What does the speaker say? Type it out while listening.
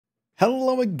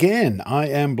Hello again, I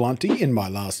am Blunty. In my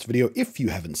last video, if you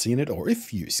haven't seen it, or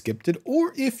if you skipped it,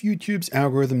 or if YouTube's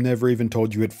algorithm never even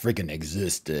told you it friggin'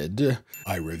 existed,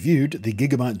 I reviewed the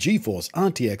Gigabyte GeForce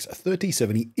RTX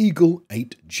 3070 Eagle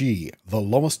 8G, the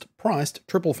lowest priced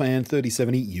triple fan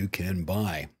 3070 you can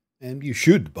buy. And you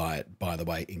should buy it, by the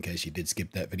way, in case you did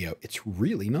skip that video. It's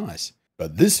really nice.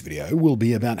 But this video will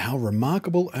be about how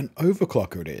remarkable an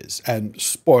overclocker it is. And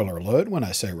spoiler alert, when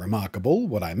I say remarkable,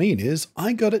 what I mean is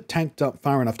I got it tanked up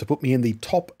far enough to put me in the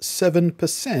top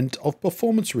 7% of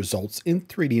performance results in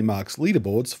 3D Mark's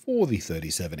leaderboards for the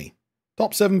 3070.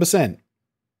 Top 7%.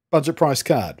 Budget price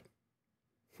card.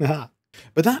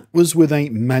 But that was with a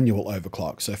manual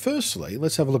overclock. So firstly,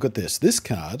 let's have a look at this. This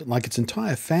card, like its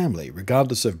entire family,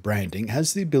 regardless of branding,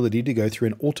 has the ability to go through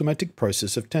an automatic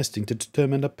process of testing to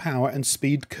determine a power and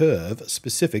speed curve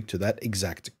specific to that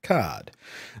exact card.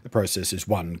 The process is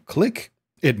one click.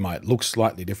 It might look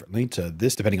slightly differently to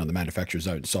this depending on the manufacturer's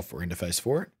own software interface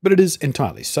for it, but it is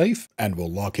entirely safe and will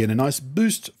lock in a nice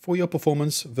boost for your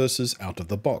performance versus out of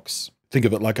the box. Think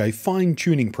of it like a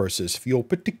fine-tuning process for your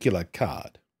particular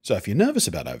card. So if you're nervous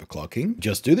about overclocking,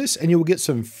 just do this and you will get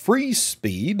some free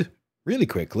speed really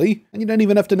quickly, and you don't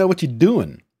even have to know what you're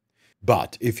doing.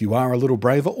 But if you are a little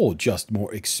braver or just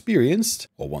more experienced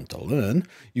or want to learn,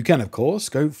 you can of course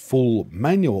go full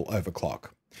manual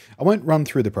overclock. I won't run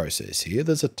through the process here,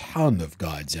 there's a ton of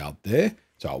guides out there,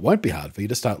 so it won't be hard for you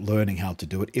to start learning how to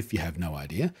do it if you have no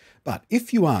idea. But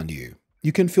if you are new,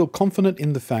 you can feel confident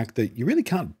in the fact that you really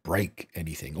can't break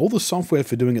anything. All the software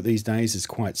for doing it these days is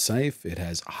quite safe. It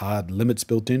has hard limits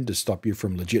built in to stop you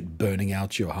from legit burning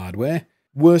out your hardware.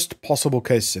 Worst possible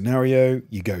case scenario,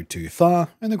 you go too far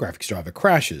and the graphics driver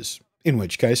crashes, in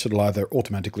which case it'll either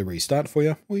automatically restart for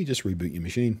you or you just reboot your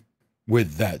machine.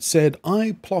 With that said,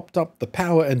 I plopped up the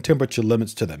power and temperature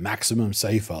limits to the maximum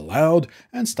safe allowed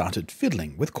and started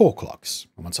fiddling with core clocks.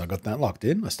 And once I got that locked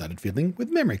in, I started fiddling with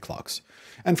memory clocks.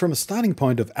 And from a starting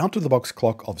point of out-of-the-box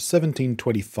clock of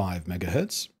 1725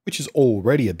 MHz, which is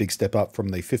already a big step up from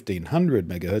the 1500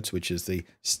 MHz, which is the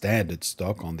standard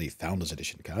stock on the Founders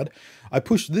Edition card, I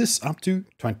pushed this up to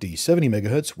 2070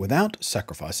 MHz without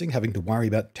sacrificing having to worry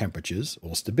about temperatures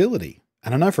or stability.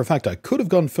 And I know for a fact I could have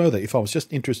gone further if I was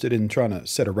just interested in trying to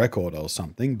set a record or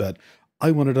something, but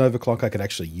I wanted an overclock I could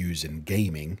actually use in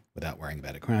gaming without worrying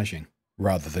about it crashing,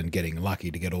 rather than getting lucky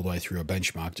to get all the way through a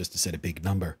benchmark just to set a big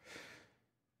number.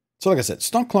 So like I said,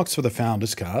 stock clocks for the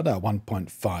Founders card are 1.5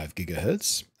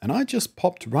 GHz, and I just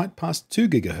popped right past 2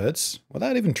 GHz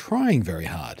without even trying very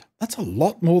hard. That's a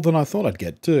lot more than I thought I'd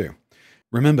get too.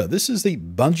 Remember, this is the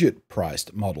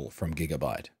budget-priced model from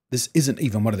Gigabyte. This isn't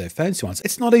even one of their fancy ones.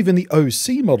 It's not even the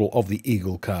OC model of the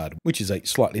Eagle card, which is a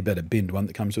slightly better binned one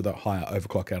that comes with a higher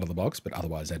overclock out of the box, but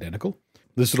otherwise identical.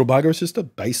 This little bugger is just a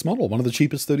base model, one of the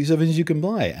cheapest 37s you can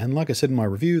buy. And like I said in my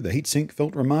review, the heatsink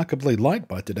felt remarkably light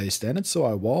by today's standards, so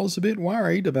I was a bit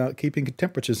worried about keeping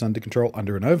temperatures under control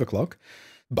under an overclock.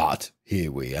 But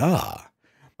here we are.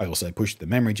 I also pushed the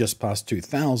memory just past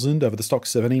 2000 over the stock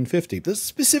 1750. The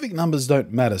specific numbers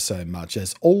don't matter so much,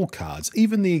 as all cards,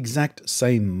 even the exact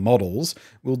same models,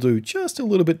 will do just a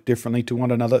little bit differently to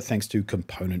one another thanks to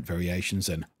component variations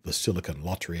and the silicon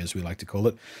lottery, as we like to call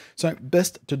it. So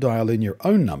best to dial in your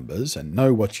own numbers and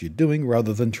know what you're doing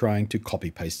rather than trying to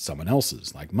copy-paste someone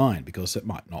else's, like mine, because it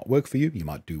might not work for you. You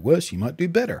might do worse, you might do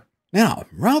better. Now,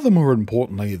 rather more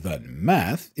importantly than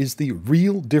math is the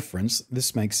real difference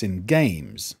this makes in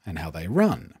games and how they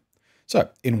run. So,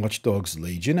 in Watch Dogs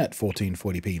Legion at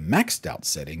 1440p maxed out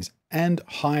settings and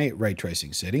high ray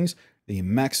tracing settings, the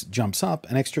max jumps up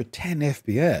an extra 10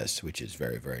 FPS, which is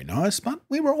very, very nice, but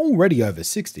we were already over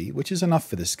 60, which is enough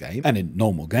for this game, and in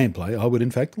normal gameplay, I would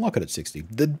in fact lock it at 60.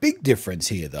 The big difference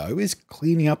here, though, is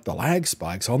cleaning up the lag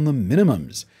spikes on the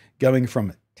minimums, going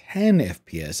from 10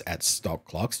 FPS at stock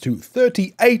clocks to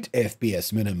 38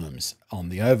 FPS minimums on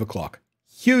the overclock.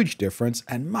 Huge difference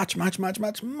and much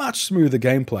smoother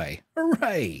gameplay.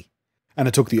 Hooray! And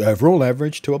it took the overall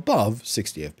average to above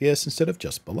 60 FPS instead of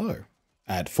just below.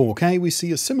 At 4K, we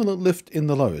see a similar lift in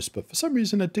the lows, but for some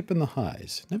reason a dip in the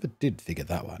highs. Never did figure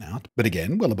that one out. But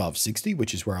again, well above 60,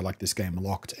 which is where I like this game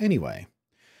locked anyway.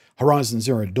 Horizon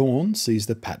Zero Dawn sees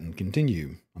the pattern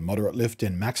continue. A moderate lift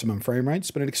in maximum frame rates,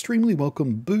 but an extremely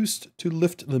welcome boost to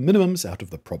lift the minimums out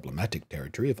of the problematic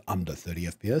territory of under 30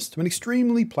 FPS to an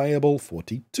extremely playable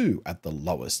 42 at the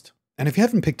lowest. And if you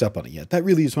haven't picked up on it yet, that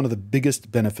really is one of the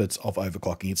biggest benefits of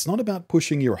overclocking. It's not about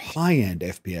pushing your high-end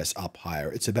FPS up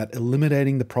higher, it's about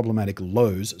eliminating the problematic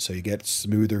lows so you get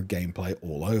smoother gameplay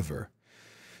all over.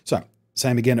 So,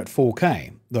 same again at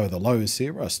 4K, though the lows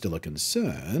here are still a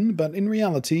concern, but in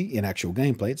reality, in actual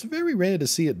gameplay, it's very rare to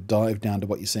see it dive down to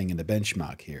what you're seeing in the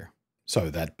benchmark here. So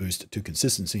that boost to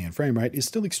consistency and frame rate is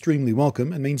still extremely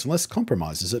welcome and means less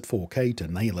compromises at 4K to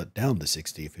nail it down to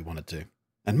 60 if we wanted to.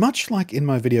 And much like in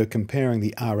my video comparing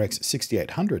the RX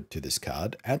 6800 to this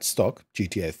card, at stock,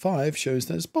 GTA 5 shows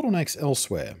there's bottlenecks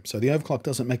elsewhere, so the overclock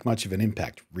doesn't make much of an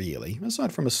impact really,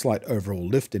 aside from a slight overall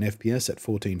lift in FPS at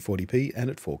 1440p and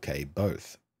at 4K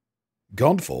both.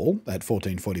 Godfall at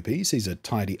 1440p sees a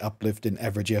tidy uplift in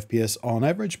average FPS on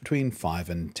average between 5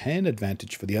 and 10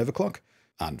 advantage for the overclock.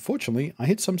 Unfortunately, I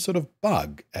hit some sort of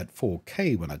bug at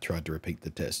 4K when I tried to repeat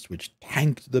the test, which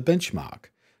tanked the benchmark.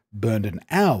 Burned an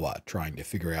hour trying to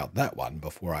figure out that one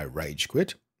before I rage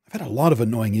quit. I've had a lot of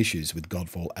annoying issues with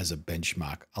Godfall as a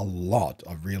benchmark, a lot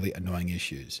of really annoying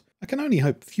issues. I can only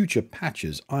hope future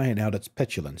patches iron out its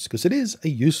petulance, because it is a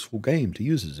useful game to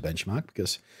use as a benchmark,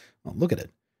 because, well, look at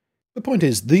it. The point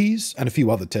is, these and a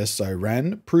few other tests I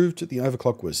ran proved that the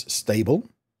overclock was stable,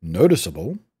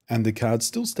 noticeable, and the card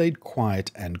still stayed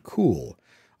quiet and cool.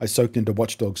 I soaked into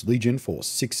Watch Dogs Legion for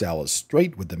 6 hours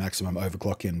straight with the maximum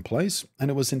overclock in place,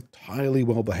 and it was entirely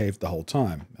well behaved the whole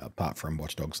time, apart from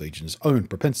Watch Dogs Legion's own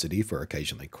propensity for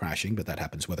occasionally crashing, but that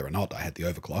happens whether or not I had the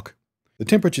overclock. The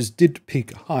temperatures did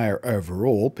peak higher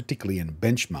overall, particularly in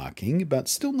benchmarking, but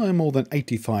still no more than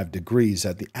 85 degrees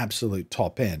at the absolute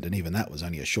top end, and even that was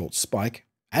only a short spike.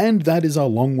 And that is a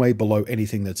long way below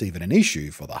anything that's even an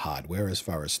issue for the hardware as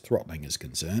far as throttling is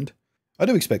concerned. I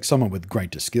do expect someone with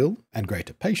greater skill and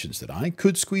greater patience than I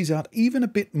could squeeze out even a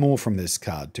bit more from this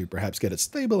card to perhaps get it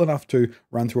stable enough to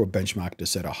run through a benchmark to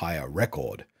set a higher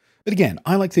record. But again,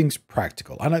 I like things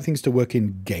practical. I like things to work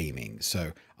in gaming,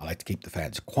 so I like to keep the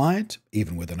fans quiet,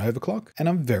 even with an overclock, and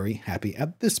I'm very happy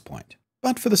at this point.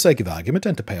 But for the sake of argument,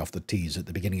 and to pay off the tease at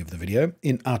the beginning of the video,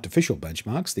 in artificial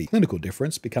benchmarks, the clinical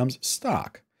difference becomes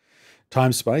stark.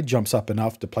 TimeSpy jumps up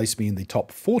enough to place me in the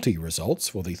top 40 results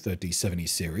for the 3070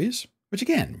 series, which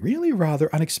again, really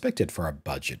rather unexpected for a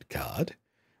budget card.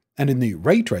 And in the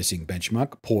ray tracing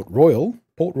benchmark, Port Royal,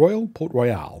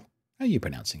 how are you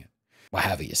pronouncing it? Well,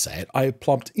 however you say it, I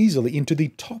plopped easily into the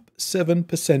top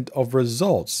 7% of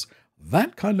results.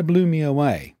 That kind of blew me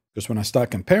away, because when I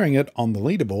start comparing it on the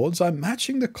leaderboards, I'm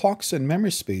matching the clocks and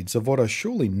memory speeds of what are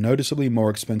surely noticeably more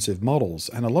expensive models,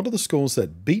 and a lot of the scores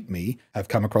that beat me have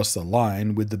come across the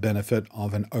line with the benefit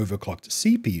of an overclocked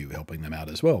CPU helping them out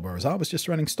as well, whereas I was just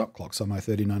running stock clocks on my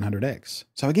 3900X.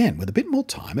 So again, with a bit more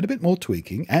time and a bit more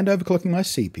tweaking and overclocking my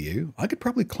CPU, I could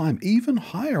probably climb even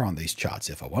higher on these charts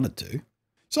if I wanted to.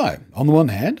 So, on the one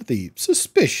hand, the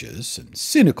suspicious and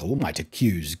cynical might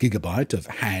accuse Gigabyte of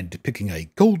hand-picking a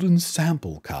golden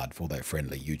sample card for their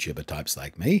friendly YouTuber types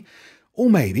like me, or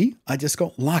maybe I just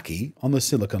got lucky on the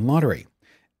silicon lottery.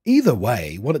 Either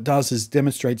way, what it does is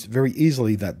demonstrates very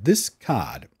easily that this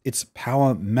card, its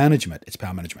power management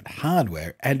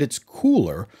hardware, and its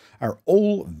cooler are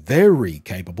all very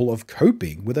capable of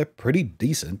coping with a pretty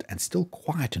decent and still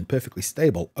quiet and perfectly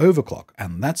stable overclock.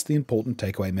 And that's the important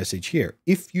takeaway message here.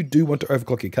 If you do want to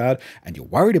overclock your card and you're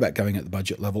worried about going at the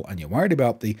budget level and you're worried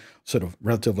about the sort of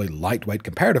relatively lightweight,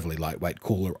 comparatively lightweight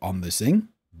cooler on this thing,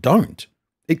 don't.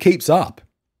 It keeps up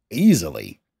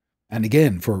easily. And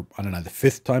again, for, I don't know, the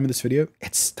 5th time in this video,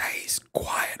 it stays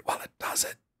quiet while it does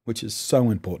it, which is so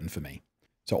important for me.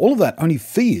 So all of that only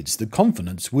feeds the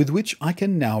confidence with which I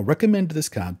can now recommend this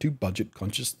card to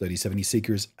budget-conscious 3070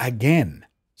 seekers again.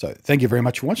 So thank you very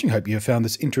much for watching. Hope you have found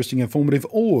this interesting, informative,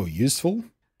 or useful,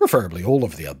 preferably all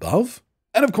of the above.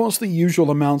 And of course, the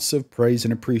usual amounts of praise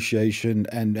and appreciation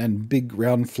and big,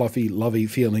 round, fluffy, lovey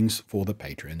feelings for the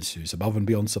patrons whose above and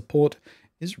beyond support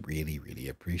is really, really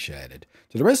appreciated.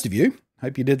 To the rest of you,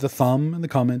 hope you did the thumb and the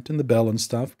comment and the bell and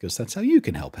stuff, because that's how you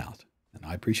can help out. And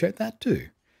I appreciate that too.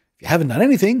 If you haven't done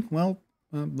anything, well,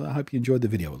 I hope you enjoyed the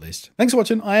video at least. Thanks for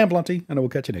watching. I am Blunty, and I will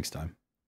catch you next time.